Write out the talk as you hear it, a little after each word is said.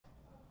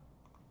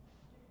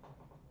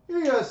Here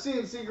you go,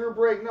 CNC group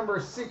break number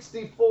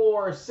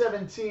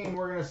 6417.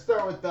 We're going to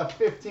start with the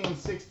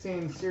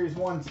 15-16 Series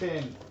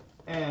 110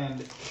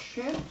 and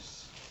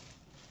Champs.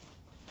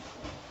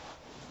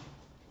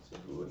 So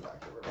who would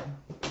like everybody?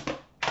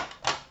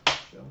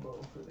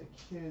 Jumbo for the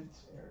kids,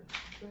 Eric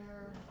Bear.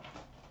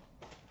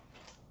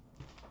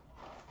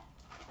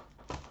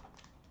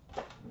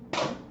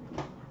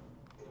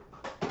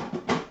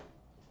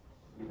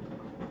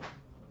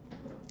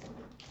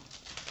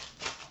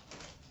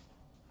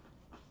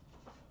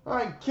 All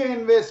right,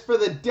 canvas for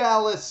the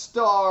Dallas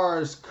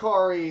Stars,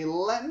 Kari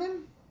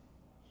Lettman.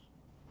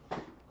 There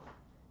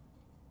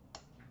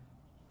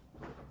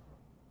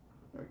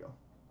we go.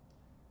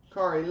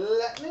 Kari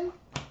Lettman.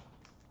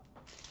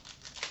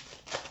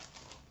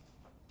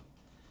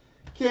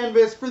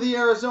 Canvas for the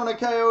Arizona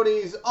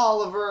Coyotes,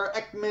 Oliver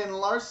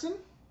Ekman-Larsson.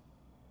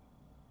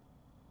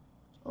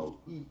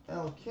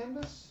 OEL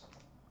canvas.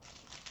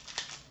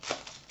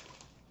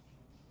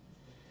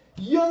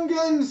 Young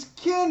Guns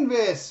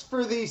canvas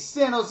for the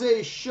San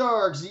Jose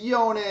Sharks,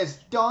 Jonas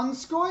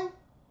Donskoy.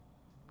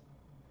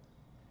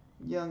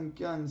 Young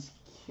Guns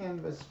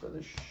canvas for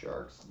the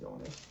Sharks,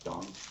 Jonas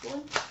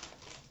Donskoy.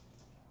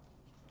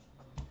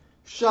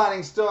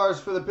 Shining Stars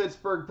for the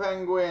Pittsburgh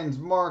Penguins,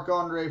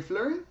 Marc-Andre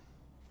Fleury.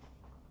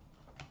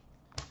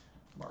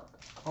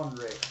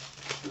 Marc-Andre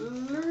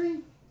Fleury.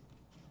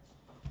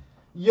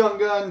 Young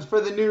Guns for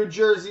the New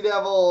Jersey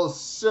Devils,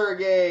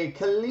 Sergei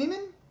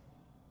Kalinin.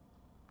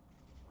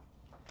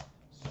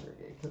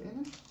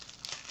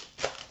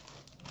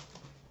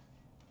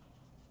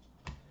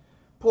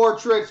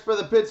 Portraits for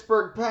the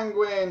Pittsburgh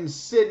Penguins,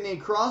 Sidney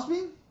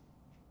Crosby.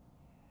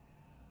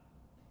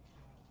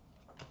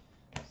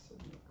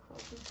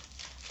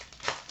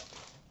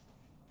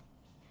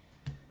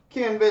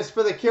 Canvas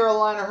for the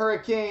Carolina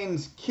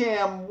Hurricanes,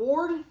 Cam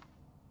Ward.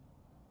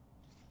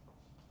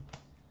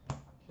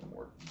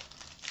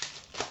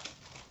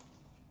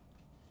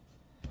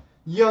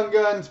 Young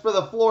Guns for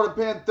the Florida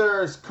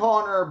Panthers,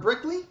 Connor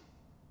Brickley.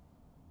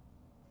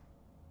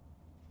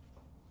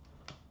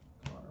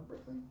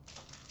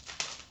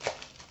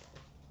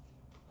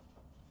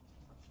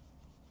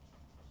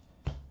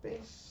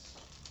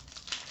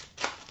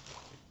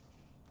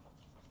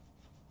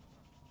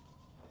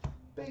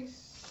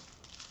 Base.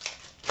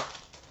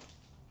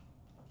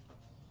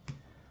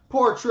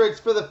 Portraits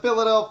for the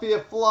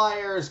Philadelphia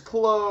Flyers,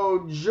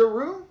 Claude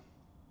Giroux.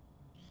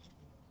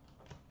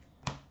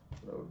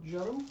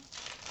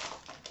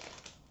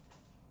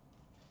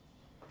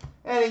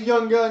 And a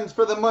Young Guns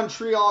for the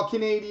Montreal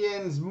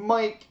Canadiens,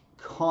 Mike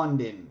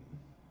Condon.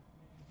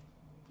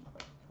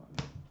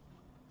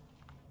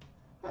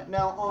 Right,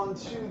 now on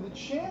to the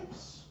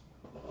Champs.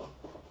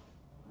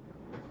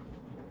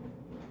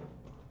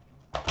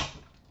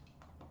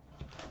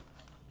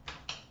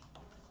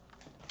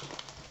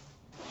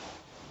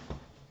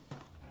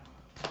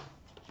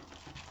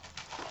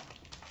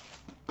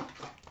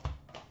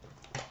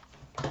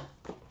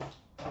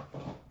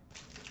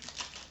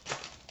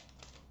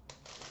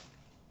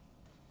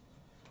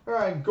 All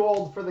right,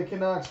 gold for the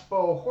Canucks,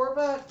 Bo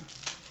Horvat.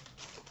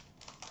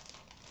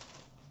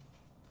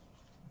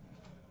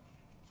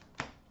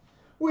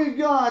 We've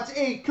got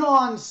a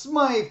Conn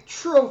Smythe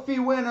Trophy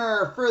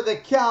winner for the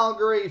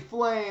Calgary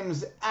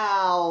Flames,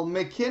 Al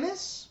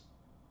MacInnis.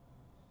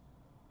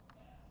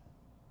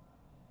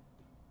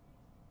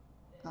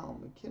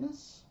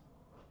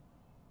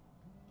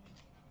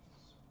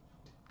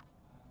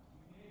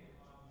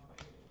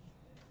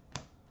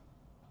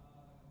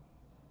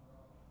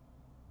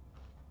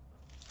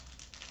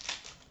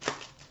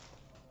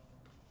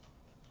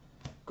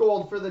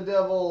 Gold for the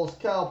Devils,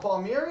 Cal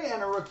Palmieri,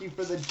 and a rookie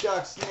for the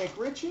Ducks, Nick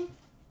Ritchie.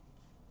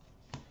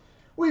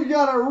 We've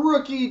got a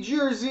rookie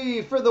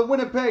jersey for the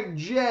Winnipeg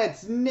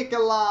Jets,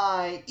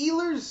 Nikolai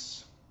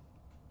Ehlers.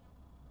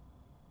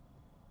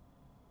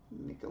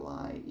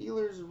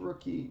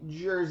 Rookie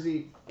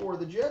jersey for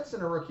the Jets,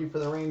 and a rookie for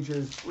the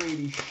Rangers,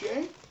 Brady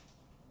Shea.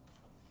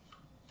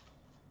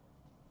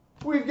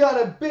 We've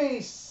got a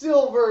base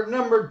silver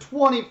number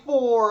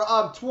 24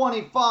 of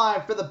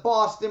 25 for the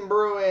Boston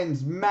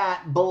Bruins,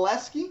 Matt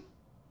Bolesky.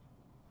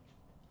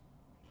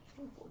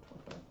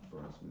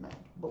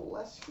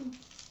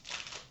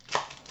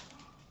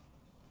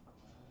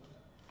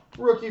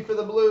 Rookie for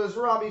the Blues,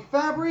 Robbie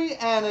Fabry,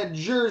 and a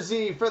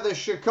jersey for the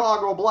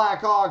Chicago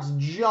Blackhawks,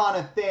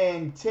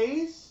 Jonathan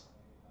Toews.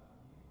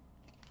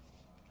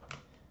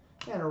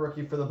 And a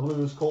rookie for the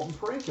Blues, Colton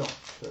Parayko.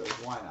 So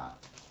why not?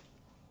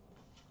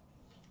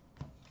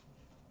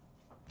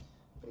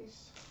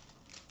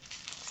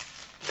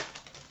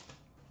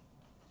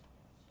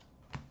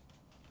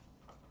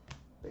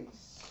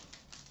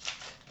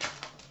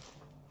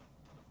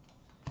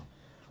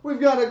 We've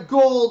got a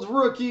gold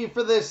rookie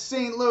for the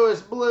St.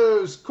 Louis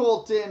Blues,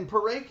 Colton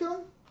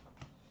Parayko.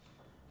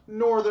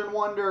 Northern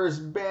Wonders,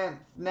 Banff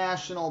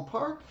National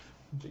Park,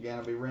 which again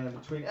will be random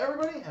between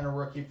everybody. And a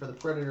rookie for the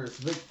Predators,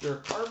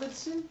 Victor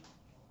Arvidsson.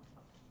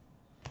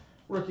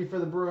 Rookie for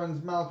the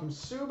Bruins, Malcolm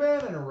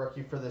Subban. And a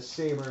rookie for the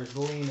Sabres,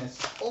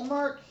 Linus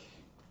Ullmark.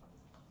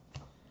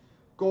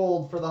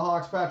 Gold for the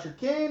Hawks, Patrick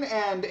Kane,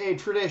 and a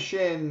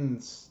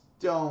Traditions,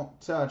 don't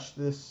touch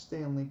this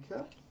Stanley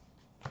Cup.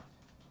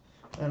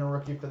 And a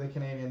rookie for the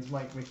Canadians,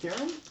 Mike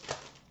McCarron.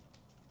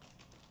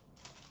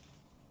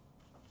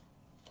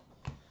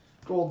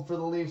 Gold for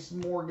the Leafs,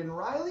 Morgan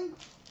Riley.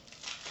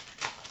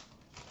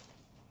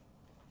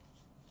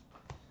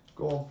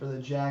 Gold for the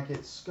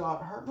Jackets,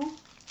 Scott Hartnell.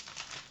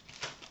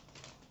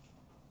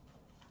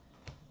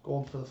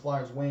 Gold for the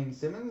Flyers, Wayne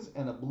Simmons,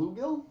 and a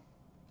bluegill.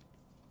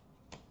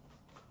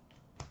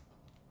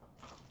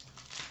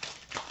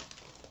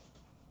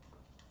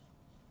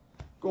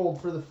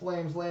 Gold for the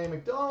Flames, Lanny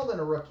McDonald, and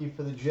a rookie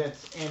for the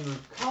Jets, Andrew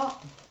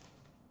Kopp.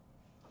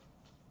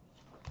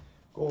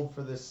 Gold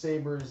for the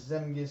Sabres,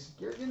 Zemgus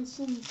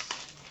Girgensons.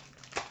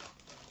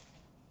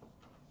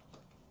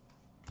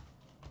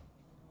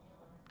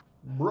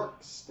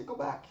 Brooks,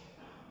 Stickleback.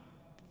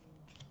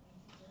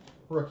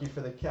 Rookie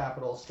for the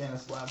Capitals,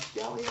 Stanislav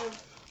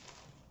Galiev.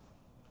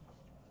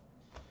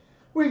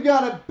 We've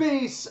got a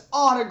base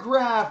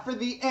autograph for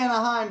the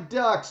Anaheim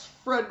Ducks,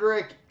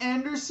 Frederik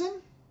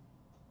Andersen.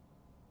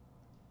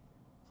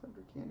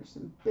 Frederik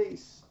Andersen,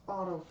 base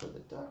auto for the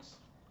Ducks.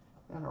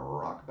 And a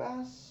Rock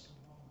Bass.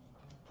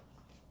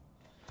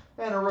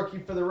 And a rookie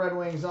for the Red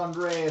Wings,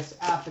 Andreas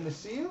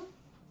Athanasiou.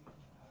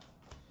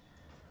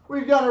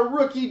 We've got a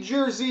rookie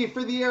jersey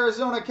for the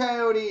Arizona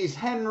Coyotes,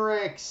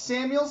 Henrik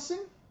Samuelsson.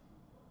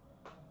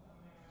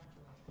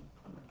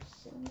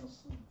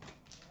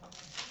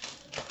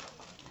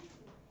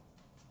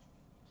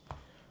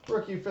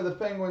 Rookie for the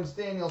Penguins,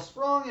 Daniel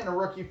Sprong, and a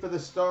rookie for the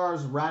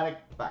Stars, Radek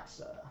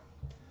Faksa.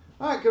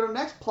 All right, go to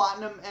next,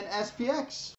 Platinum and SPX.